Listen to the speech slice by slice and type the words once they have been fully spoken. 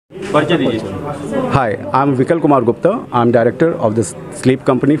Hi, I'm Vikal Kumar Gupta. I'm director of the sleep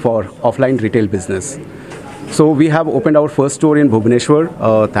company for offline retail business. So we have opened our first store in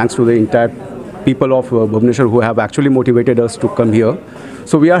Bhubaneswar, thanks to the entire people of Bhubaneswar who have actually motivated us to come here.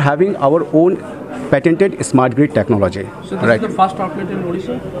 So we are having our own patented smart grid technology. So this is the first outlet in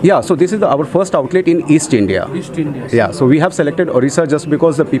Odisha? Yeah, so this is our first outlet in East India. East India. Yeah, so we have selected Orissa just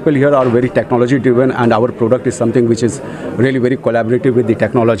because the people here are very technology driven and our product is something which is really very collaborative with the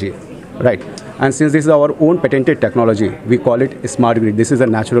technology. Right. And since this is our own patented technology, we call it smart grid. This is a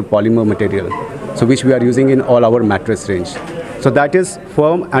natural polymer material, so which we are using in all our mattress range. So that is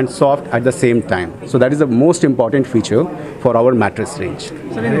firm and soft at the same time. So that is the most important feature for our mattress range.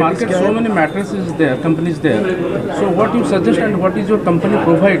 Sir, in market so many mattresses there, companies there. So what you suggest and what is your company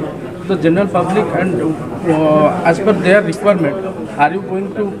provide to the general public and as per their requirement? Are you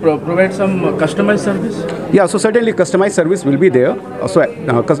going to provide some customized service? Yeah, so certainly customized service will be there. So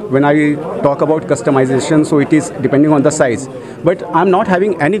when I talk about customization, so it is depending on the size. But I'm not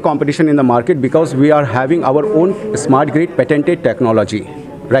having any competition in the market because we are having our own smart grid patented technology,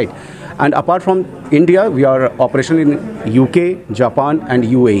 right? And apart from India, we are operational in UK, Japan and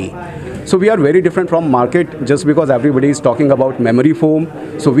UAE. So we are very different from market just because everybody is talking about memory foam.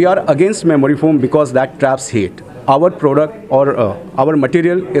 So we are against memory foam because that traps heat. Our product or our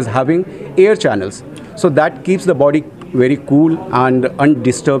material is having air channels. So that keeps the body very cool and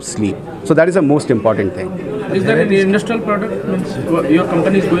undisturbed sleep. So that is the most important thing. Is there any industrial product? Means your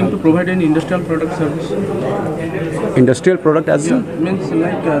company is going to provide any industrial product service? Industrial product as Yeah, means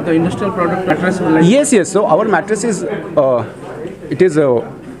like the industrial product mattress? Like Yes. So our mattress is, it is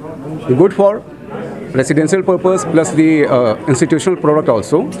good for residential purpose plus the institutional product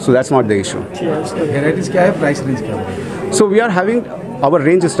also. So that's not the issue. Varieties क्या है, price range क्या है? So we are having, our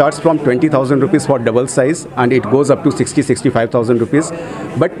range starts from 20,000 rupees for double size and it goes up to 65,000 rupees.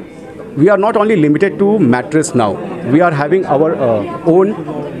 But we are not only limited to mattress now. We are having our own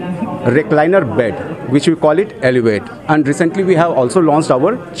recliner bed, which we call it Elevate. And recently we have also launched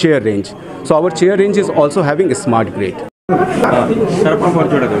our chair range. So our chair range is also having a smart grid.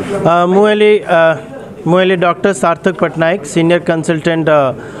 मुझे doctor सार्थक Patnaik senior consultant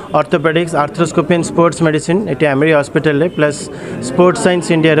orthopaedics arthroscopy and sports medicine ये emery hospital plus sports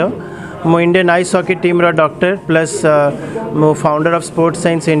science India मु Indian ice hockey team doctor plus मु founder of sports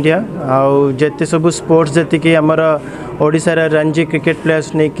science India आउ जेते सब sports जी कि आमर ओडिशा रणजी क्रिकेट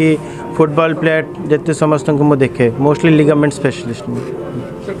प्लेयर्स नहीं कि फुटबॉल प्लेयर जिते समस्त को मुझे देखे मोस्टली लिगामेंट स्पेशलिस्ट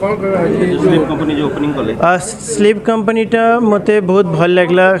स्लीप कंपनीटा मत बहुत भल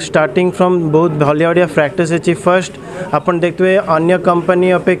लगला स्टार्टिंग फ्रॉम बहुत भलिया बढ़िया प्रैक्टिस अच्छी फर्स्ट अपन देखते अन्य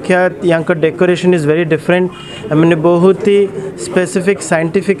कंपनी अपेक्षा यहाँ डेकोरेशन इज वेरी डिफरेंट मैंने बहुत ही स्पेसिफिक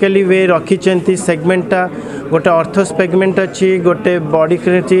साइंटिफिकली वे रखी सेगमेंटा गोटे ऑर्थो सेगमेंट अच्छी गोटे बॉडी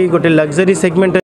गोटे लग्जरी सेगमेंट